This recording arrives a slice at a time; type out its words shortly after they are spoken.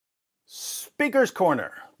Speaker's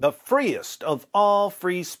Corner, the freest of all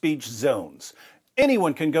free speech zones.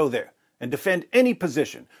 Anyone can go there and defend any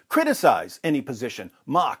position, criticize any position,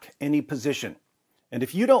 mock any position. And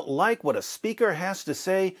if you don't like what a speaker has to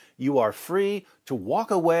say, you are free to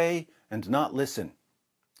walk away and not listen.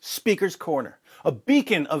 Speaker's Corner, a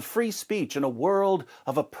beacon of free speech in a world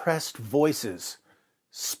of oppressed voices.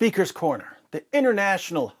 Speaker's Corner, the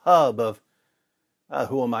international hub of...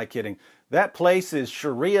 who am I kidding? That place is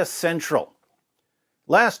Sharia Central.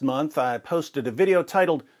 Last month, I posted a video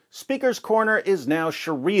titled, Speaker's Corner is now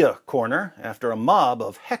Sharia Corner, after a mob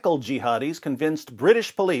of heckle jihadis convinced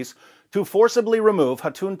British police to forcibly remove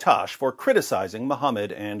Hatun Tash for criticizing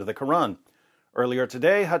Muhammad and the Quran. Earlier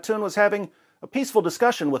today, Hatun was having a peaceful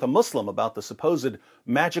discussion with a Muslim about the supposed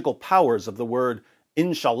magical powers of the word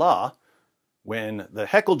inshallah. When the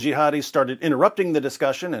heckle jihadis started interrupting the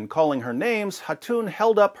discussion and calling her names, Hatun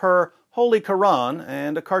held up her Holy Quran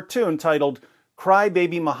and a cartoon titled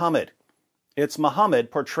Crybaby Muhammad. It's Muhammad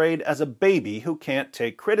portrayed as a baby who can't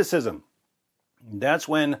take criticism. That's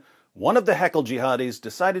when one of the heckle jihadis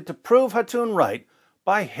decided to prove Hatun right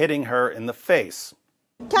by hitting her in the face.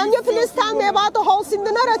 Can you please tell me about the holes in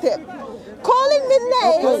the narrative? Calling me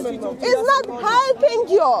names is not helping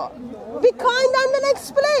you. Be kind and then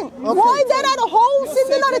explain why there are holes in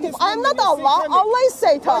the narrative. I am not Allah. Allah is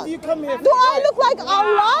Satan. Why do you come here? Do I look like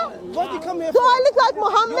Allah? Why do you come here? Do I look like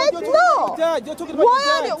Muhammad? No. Dad, you're talking about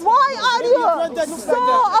your dad. Why are you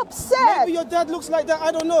so upset? Maybe your dad looks like that.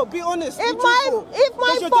 I don't know. Be honest. If my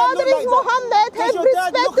father is Muhammad, have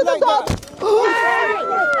respect to the dog.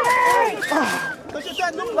 Does your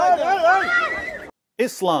dad look like that?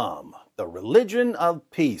 Islam, the religion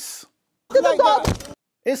of peace. To the dog.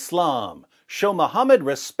 Islam, show Muhammad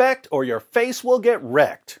respect or your face will get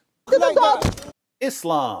wrecked. To the dog.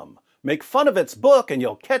 Islam, make fun of its book and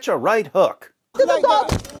you'll catch a right hook. To the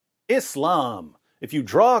dog. Islam, if you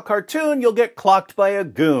draw a cartoon, you'll get clocked by a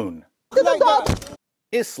goon. To the dog.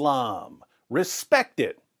 Islam, respect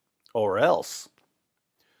it, or else.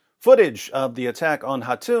 Footage of the attack on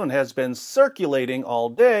Hatun has been circulating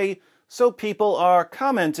all day, so people are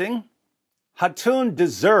commenting, Hatun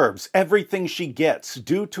deserves everything she gets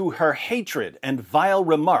due to her hatred and vile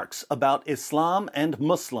remarks about Islam and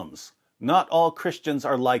Muslims. Not all Christians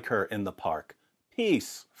are like her in the park.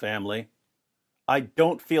 Peace, family. I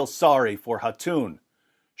don't feel sorry for Hatun.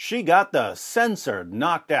 She got the censor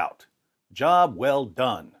knocked out. Job well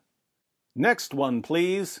done. Next one,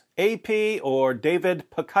 please. AP or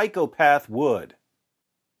David Pakaikopath Wood.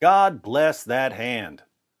 God bless that hand.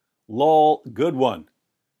 Lol, good one.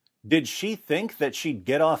 Did she think that she'd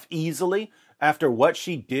get off easily after what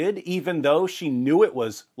she did, even though she knew it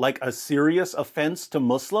was like a serious offense to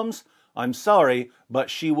Muslims? I'm sorry,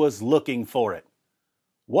 but she was looking for it.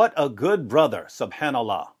 What a good brother,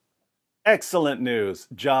 subhanallah. Excellent news.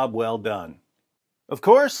 Job well done. Of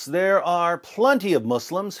course, there are plenty of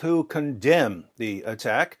Muslims who condemn the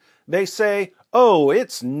attack. They say, oh,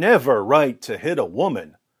 it's never right to hit a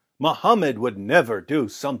woman. Muhammad would never do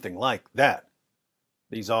something like that.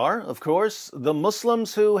 These are, of course, the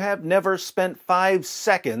Muslims who have never spent 5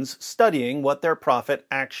 seconds studying what their prophet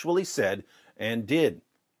actually said and did.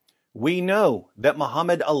 We know that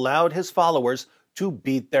Muhammad allowed his followers to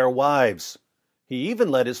beat their wives. He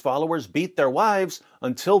even let his followers beat their wives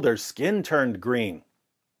until their skin turned green.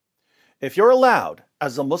 If you're allowed,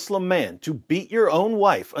 as a Muslim man, to beat your own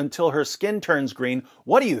wife until her skin turns green,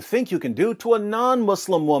 what do you think you can do to a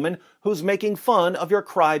non-Muslim woman who's making fun of your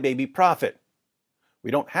crybaby prophet? We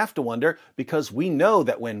don't have to wonder, because we know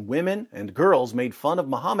that when women and girls made fun of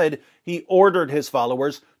Muhammad, he ordered his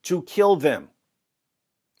followers to kill them.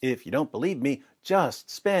 If you don't believe me, just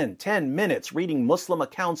spend 10 minutes reading Muslim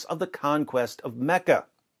accounts of the conquest of Mecca.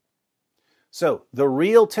 So, the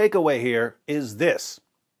real takeaway here is this.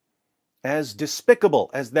 As despicable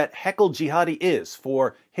as that heckle jihadi is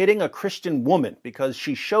for hitting a Christian woman because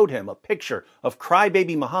she showed him a picture of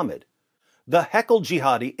crybaby Muhammad, the heckle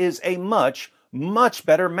jihadi is a much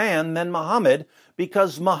better man than Muhammad,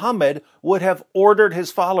 because Muhammad would have ordered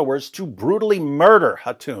his followers to brutally murder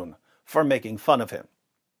Hatun for making fun of him.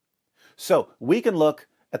 So we can look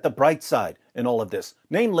at the bright side in all of this,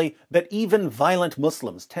 namely that even violent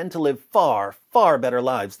Muslims tend to live far better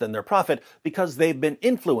lives than their prophet because they've been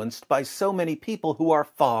influenced by so many people who are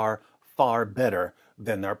far better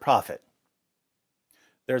than their prophet.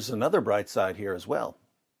 There's another bright side here as well.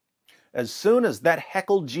 As soon as that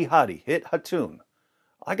heckle jihadi hit Hatun,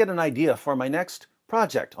 I got an idea for my next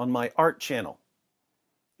project on my art channel.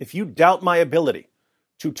 If you doubt my ability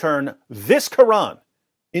to turn this Quran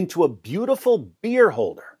into a beautiful beer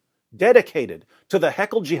holder dedicated to the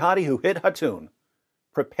heckle jihadi who hit Hatun,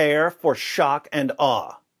 Prepare for shock and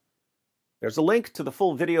awe. There's a link to the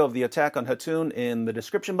full video of the attack on Hatun in the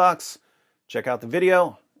description box. Check out the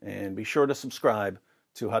video and be sure to subscribe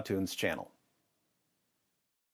to Hatun's channel.